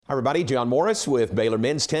Hi, everybody. John Morris with Baylor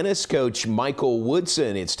Men's Tennis coach Michael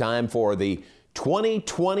Woodson. It's time for the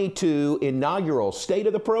 2022 inaugural State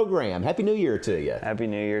of the Program. Happy New Year to you. Happy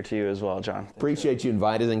New Year to you as well, John. Appreciate you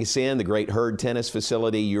inviting us in, the great Herd Tennis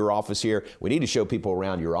facility, your office here. We need to show people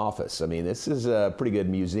around your office. I mean, this is a pretty good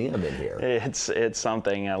museum in here. It's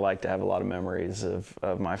something. I like to have a lot of memories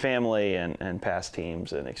of my family and past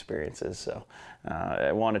teams and experiences. So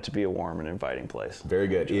I want it to be a warm and inviting place. Very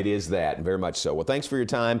good. It is that, very much so. Well, thanks for your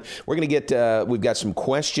time. We're going to get, we've got some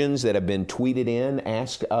questions that have been tweeted in,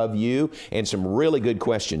 asked of you, and some really good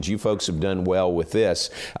questions. You folks have done well with this.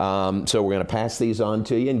 So we're going to pass these on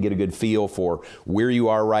to you and get a good feel for where you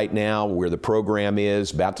are right now, where the program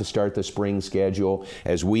is, about to start the spring schedule.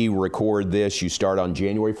 As we record this, you start on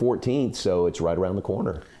January 14th, so it's right around the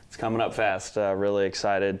corner. It's coming up fast. Really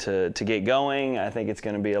excited to get going. I think it's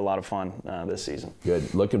going to be a lot of fun this season.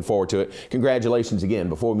 Good. Looking forward to it. Congratulations again,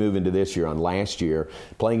 before we move into this year, on last year,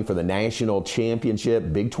 playing for the national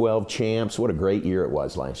championship, Big 12 champs. What a great year it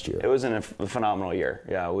was last year. It was a phenomenal year.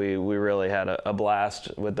 Yeah, we really had a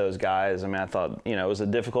blast with those guys. I mean, I thought, it was a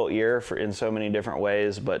difficult year in so many different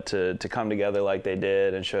ways, but to come together like they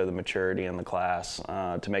did and show the maturity in the class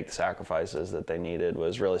to make the sacrifices that they needed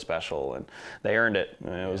was really special, and they earned it. I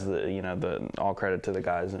mean, it was the all credit to the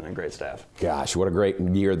guys and a great staff. Gosh, what a great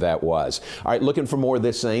year that was. All right, looking for more of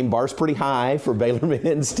this same. Bar's pretty high for Baylor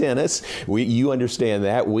Men's Tennis. You understand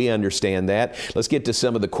that. We understand that. Let's get to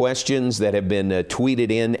some of the questions that have been tweeted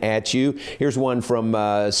in at you. Here's one from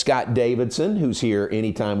Scott Davidson, who's here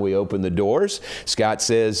anytime we open the doors. Scott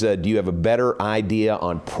says, do you have a better idea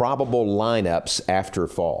on probable lineups after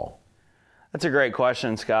fall? That's a great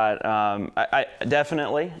question, Scott. I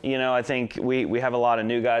definitely, I think we have a lot of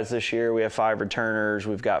new guys this year. We have 5 returners.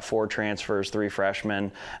 We've got 4 transfers, 3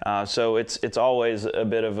 freshmen. So it's always a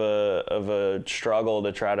bit of a struggle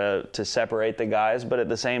to try to separate the guys. But at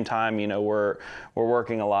the same time, we're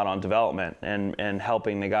working a lot on development and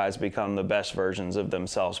helping the guys become the best versions of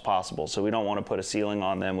themselves possible. So we don't want to put a ceiling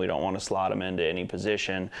on them. We don't want to slot them into any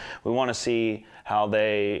position. We want to see how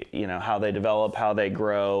they develop, how they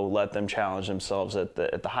grow, let them challenge themselves at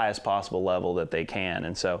the highest possible level that they can.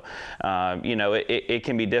 And so, it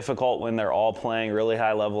can be difficult when they're all playing really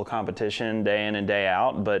high level competition day in and day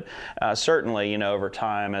out. But certainly, over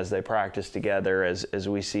time, as they practice together, as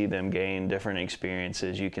we see them gain different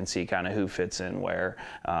experiences, you can see kind of who fits in where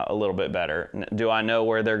a little bit better. Do I know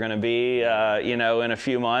where they're going to be, in a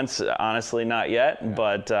few months? Honestly, not yet.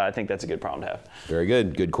 But I think that's a good problem to have. Very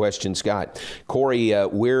good. Good question, Scott. Corey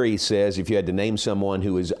Weary says, if you had to name someone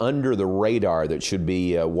who is under the radar that should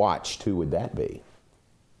be watched, who would that be?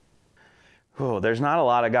 Oh, there's not a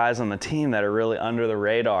lot of guys on the team that are really under the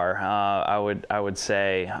radar. I would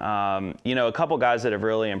say, a couple guys that have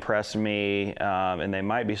really impressed me, and they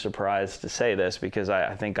might be surprised to say this because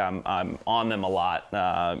I think I'm on them a lot.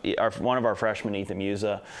 One of our freshmen, Ethan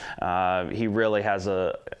Musa, he really has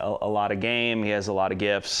a lot of game. He has a lot of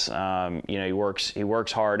gifts. He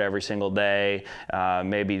works hard every single day,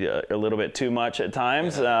 maybe a little bit too much at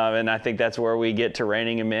times, and I think that's where we get to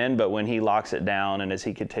reining him in. But when he locks it down and as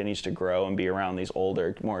he continues to grow and be around these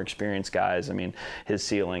older, more experienced guys, I mean, his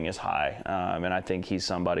ceiling is high, and I think he's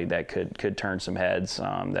somebody that could turn some heads.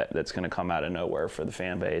 That's going to come out of nowhere for the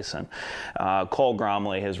fan base. And Cole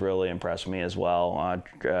Gromley has really impressed me as well.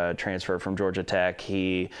 Transferred from Georgia Tech,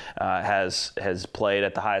 he has played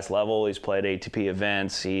at the highest level. He's played ATP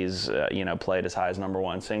events. He's played as high as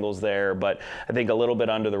 #1 singles there, but I think a little bit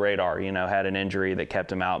under the radar. Had an injury that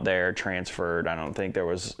kept him out there. Transferred. I don't think there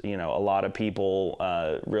was a lot of people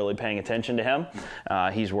really paying attention to him.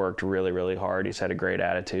 He's worked really, really hard. He's had a great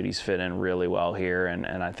attitude. He's fit in really well here,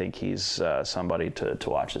 and I think he's somebody to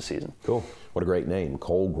watch this season. Cool. What a great name,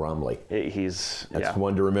 Cole Gromley. That's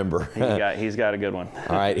one to remember. He's got a good one.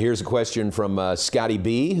 All right, here's a question from Scotty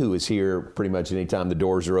B, who is here pretty much anytime the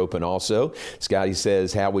doors are open also. Scotty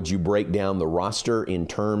says, how would you break down the roster in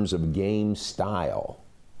terms of game style?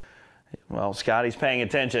 Well, Scotty's paying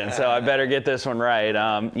attention, so I better get this one right.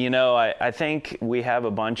 I think we have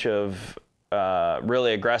a bunch of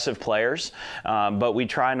really aggressive players, but we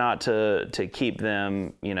try not to keep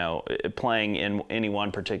them, playing in any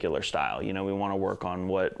one particular style. We want to work on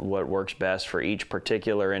what works best for each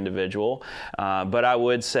particular individual. But I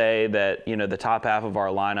would say that, the top half of our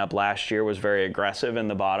lineup last year was very aggressive, and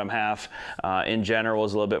the bottom half, in general,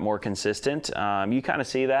 was a little bit more consistent. You kind of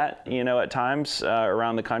see that, at times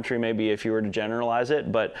around the country, maybe if you were to generalize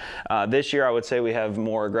it. But this year, I would say we have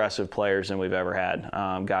more aggressive players than we've ever had.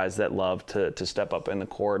 Guys that love to to step up in the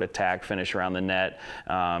court, attack, finish around the net,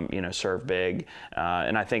 serve big,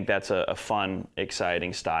 and I think that's a fun,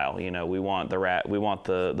 exciting style. We want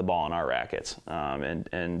the ball in our rackets,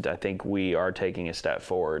 and I think we are taking a step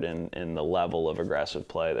forward in the level of aggressive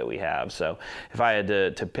play that we have. So if I had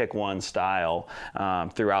to pick one style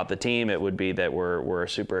throughout the team, it would be that we're a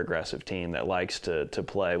super aggressive team that likes to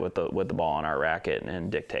play with the ball on our racket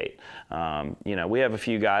and dictate. We have a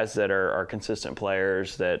few guys that are consistent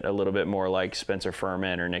players that a little bit more like Spencer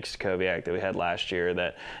Furman or Nick Stakoviak that we had last year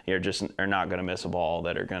that just are not going to miss a ball,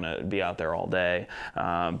 that are going to be out there all day.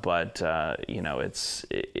 But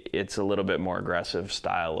it's a little bit more aggressive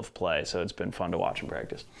style of play, so it's been fun to watch in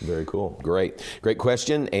practice. Very cool. Great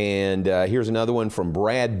question. And here's another one from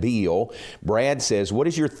Brad Beal. Brad says, what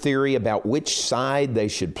is your theory about which side they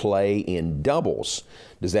should play in doubles?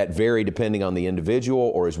 Does that vary depending on the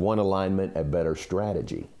individual, or is one alignment a better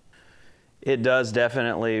strategy? It does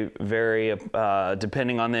definitely vary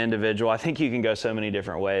depending on the individual. I think you can go so many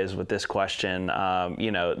different ways with this question.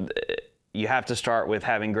 You have to start with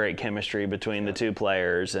having great chemistry between the two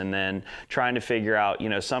players, and then trying to figure out,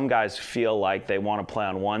 some guys feel like they want to play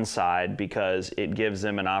on one side because it gives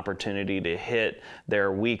them an opportunity to hit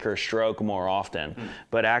their weaker stroke more often.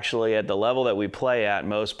 But actually at the level that we play at,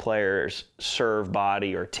 most players serve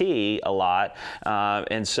body or tee a lot.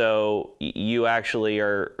 And so you actually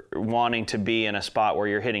are wanting to be in a spot where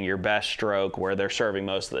you're hitting your best stroke, where they're serving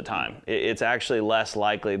most of the time. It's actually less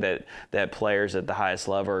likely that players at the highest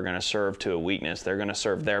level are going to serve to a weakness. They're going to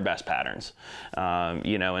serve their best patterns,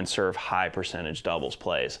 and serve high percentage doubles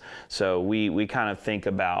plays. So we kind of think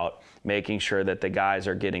about making sure that the guys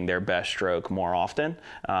are getting their best stroke more often,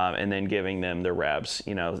 and then giving them the reps,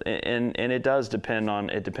 and it depends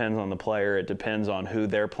on the player. It depends on who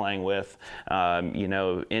they're playing with.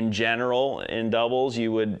 In general, in doubles,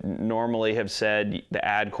 you would normally have said the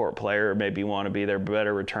ad court player maybe want to be their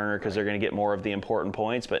better returner because they're going to get more of the important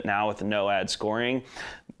points. But now with no ad scoring,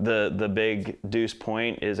 the big deuce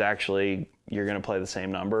point is actually you're going to play the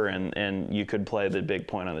same number, and you could play the big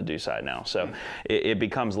point on the deuce side now. So it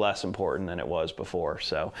becomes less important than it was before.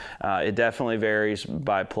 So it definitely varies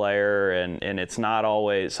by player, and it's not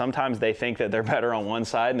always. Sometimes they think that they're better on one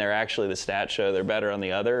side, and they're actually, the stats show they're better on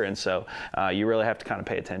the other. And so you really have to kind of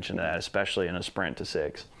pay attention to that, especially in a sprint to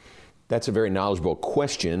 6. That's a very knowledgeable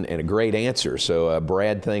question and a great answer. So,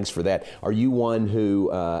 Brad, thanks for that. Are you one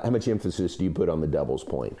who, how much emphasis do you put on the doubles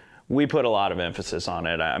point? We put a lot of emphasis on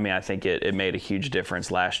it. I mean, I think it made a huge difference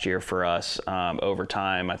last year for us over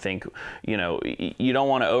time. I think, you don't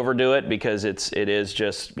want to overdo it because it is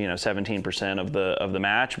just 17% of the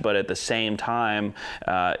match, but at the same time,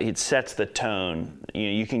 it sets the tone.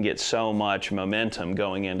 You can get so much momentum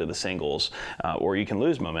going into the singles, or you can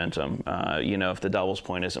lose momentum. If the doubles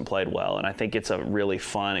point isn't played well, and I think it's a really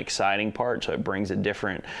fun, exciting part. So it brings a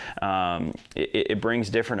different, it brings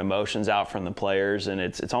different emotions out from the players, and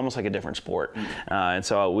it's almost like a different sport. And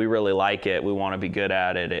so we really like it. We want to be good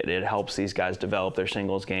at it. It helps these guys develop their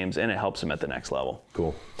singles games, and it helps them at the next level.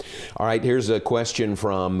 Cool. All right, here's a question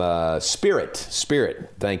from Spirit.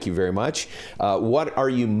 Spirit, thank you very much. What are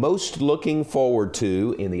you most looking forward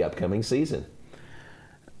to in the upcoming season?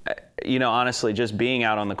 Honestly, just being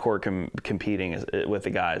out on the court competing with the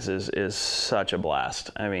guys is such a blast.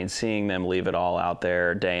 I mean, seeing them leave it all out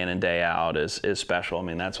there day in and day out is special. I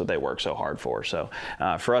mean, that's what they work so hard for. So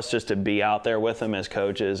for us just to be out there with them as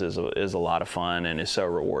coaches is a lot of fun and is so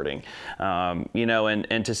rewarding.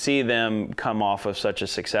 And to see them come off of such a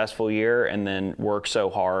successful year and then work so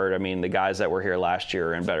hard. I mean, the guys that were here last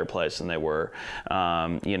year are in better place than they were.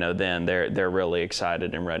 Then they're really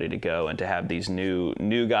excited and ready to go. And to have these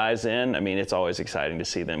new guys in, I mean, it's always exciting to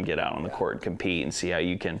see them get out on the court and compete and see how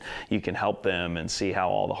you can help them and see how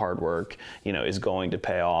all the hard work, is going to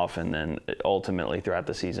pay off, and then ultimately throughout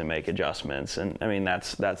the season make adjustments. And I mean,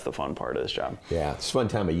 that's the fun part of this job. Yeah, it's a fun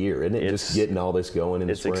time of year, isn't it? Just getting all this going in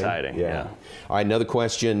the spring. It's exciting. Yeah. All right, another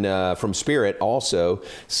question from Spirit also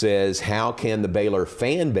says, how can the Baylor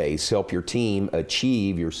fan base help your team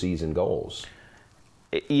achieve your season goals?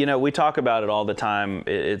 We talk about it all the time.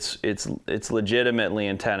 It's legitimately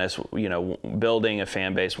in tennis, building a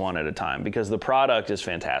fan base one at a time, because the product is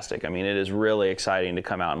fantastic. I mean, it is really exciting to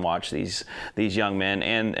come out and watch these young men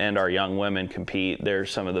and our young women compete. They're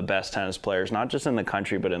some of the best tennis players, not just in the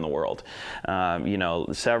country, but in the world.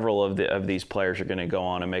 Several of these players are going to go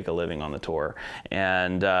on and make a living on the tour.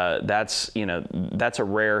 And that's a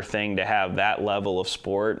rare thing to have that level of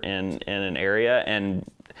sport in an area. And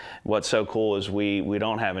what's so cool is we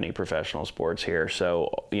don't have any professional sports here.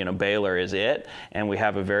 So, Baylor is it, and we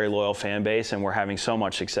have a very loyal fan base, and we're having so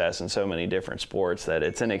much success in so many different sports that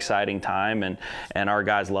it's an exciting time, and our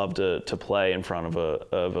guys love to play in front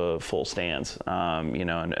of a full stands,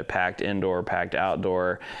 and a packed indoor, packed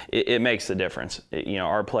outdoor. It makes the difference.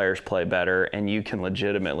 Our players play better, and you can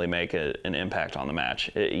legitimately make an impact on the match.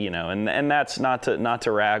 And that's not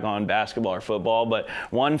to rag on basketball or football, but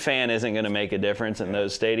one fan isn't going to make a difference in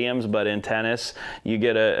those stadiums. But in tennis, you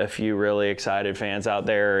get a few really excited fans out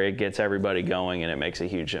there. It gets everybody going, and it makes a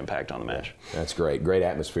huge impact on the match. That's great. Great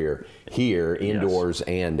atmosphere here, indoors yes.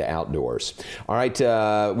 and outdoors. All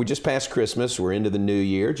right, we just passed Christmas. We're into the new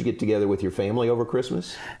year. Did you get together with your family over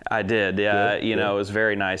Christmas? I did. Yeah. Good. It was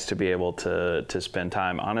very nice to be able to spend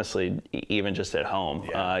time, honestly, even just at home.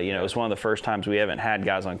 Yeah. It was one of the first times we haven't had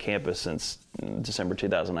guys on campus since December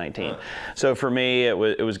 2019. So for me, it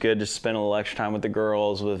was good to spend a little extra time with the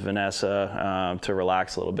girls, with Vanessa, to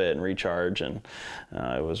relax a little bit and recharge, and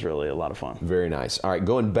it was really a lot of fun. Very nice. All right,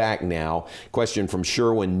 going back now, question from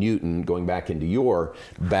Sherwin Newton, going back into your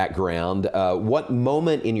background. What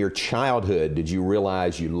moment in your childhood did you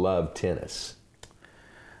realize you loved tennis?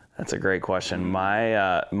 That's a great question.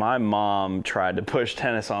 My mom tried to push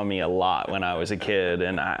tennis on me a lot when I was a kid,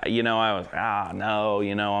 and I was no,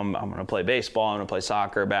 I'm going to play baseball, I'm going to play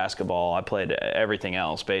soccer, basketball. I played everything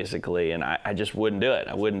else basically, and I just wouldn't do it.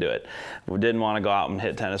 I wouldn't do it. We didn't want to go out and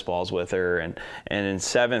hit tennis balls with her. And in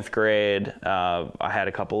 7th grade, I had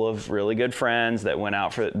a couple of really good friends that went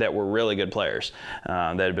out that were really good players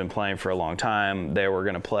that had been playing for a long time. They were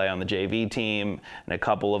going to play on the JV team, and a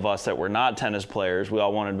couple of us that were not tennis players, we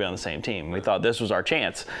all wanted to be on the same team. We thought this was our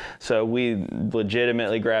chance. So we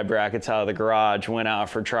legitimately grabbed rackets out of the garage, went out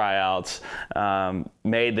for tryouts,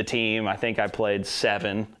 made the team. I think I played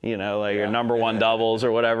 7, a number 1 doubles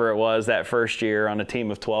or whatever it was that first year on a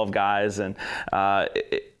team of 12 guys. And I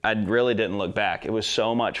really didn't look back. It was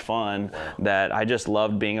so much fun that I just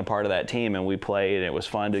loved being a part of that team, and we played, and it was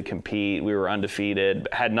fun to compete. We were undefeated.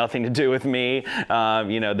 Had nothing to do with me.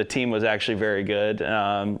 The team was actually very good.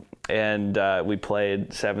 And we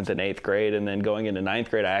played 7th and 8th grade, and then going into 9th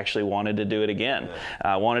grade, I actually wanted to do it again.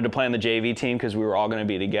 I wanted to play on the JV team because we were all going to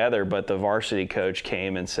be together, but the varsity coach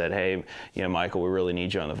came and said, hey, Michael, we really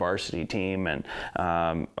need you on the varsity team. And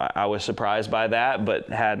I was surprised by that, but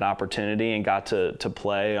had an opportunity and got to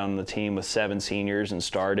play on the team with 7 seniors and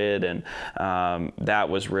started. And that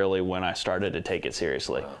was really when I started to take it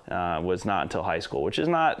seriously. Was not until high school, which is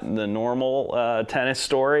not the normal tennis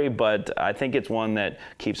story, but I think it's one that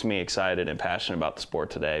keeps me excited and passionate about the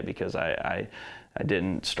sport today, because I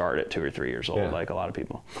didn't start at 2 or 3 years old like a lot of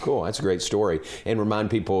people. Cool, that's a great story. And remind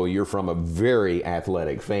people you're from a very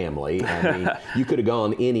athletic family. I mean, you could have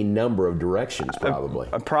gone any number of directions probably.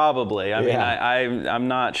 Probably. I mean, I'm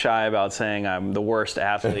not shy about saying I'm the worst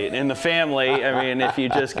athlete in the family. I mean, if you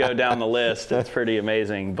just go down the list, it's pretty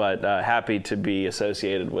amazing. But happy to be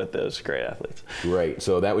associated with those great athletes. Great.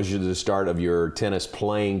 So that was the start of your tennis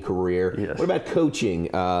playing career. Yes. What about coaching?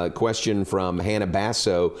 Question from Hannah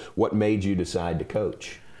Basso. What made you decide to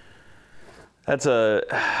coach? That's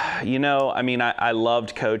I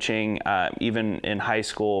loved coaching. Even in high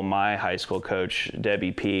school, my high school coach,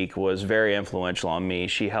 Debbie Peak, was very influential on me.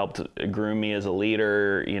 She helped groom me as a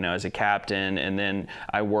leader, as a captain, and then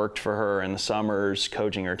I worked for her in the summers,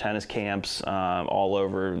 coaching her tennis camps all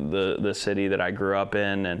over the city that I grew up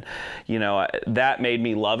in, and that made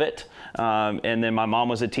me love it. And then my mom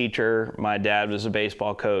was a teacher, my dad was a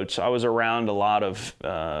baseball coach, so I was around a lot of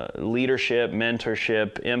leadership,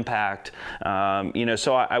 mentorship, impact.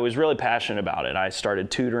 So I was really passionate about it. I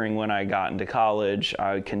started tutoring when I got into college.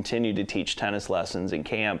 I continued to teach tennis lessons in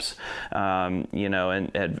camps, and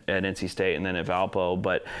at NC State and then at Valpo.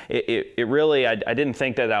 But it really, I didn't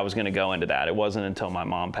think that I was going to go into that. It wasn't until my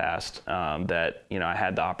mom passed that I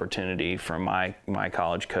had the opportunity from my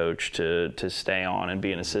college coach to stay on and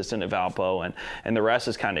be an assistant at Valpo, and the rest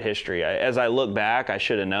is kind of history. As I look back, I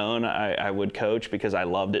should have known I would coach because I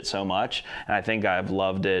loved it so much, and I think I've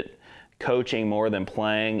loved it coaching more than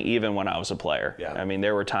playing, even when I was a player. Yeah. I mean,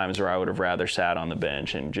 there were times where I would have rather sat on the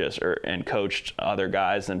bench and and coached other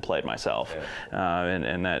guys than played myself. Yeah.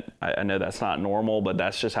 And that I know that's not normal, but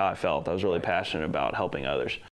that's just how I felt. I was really passionate about helping others.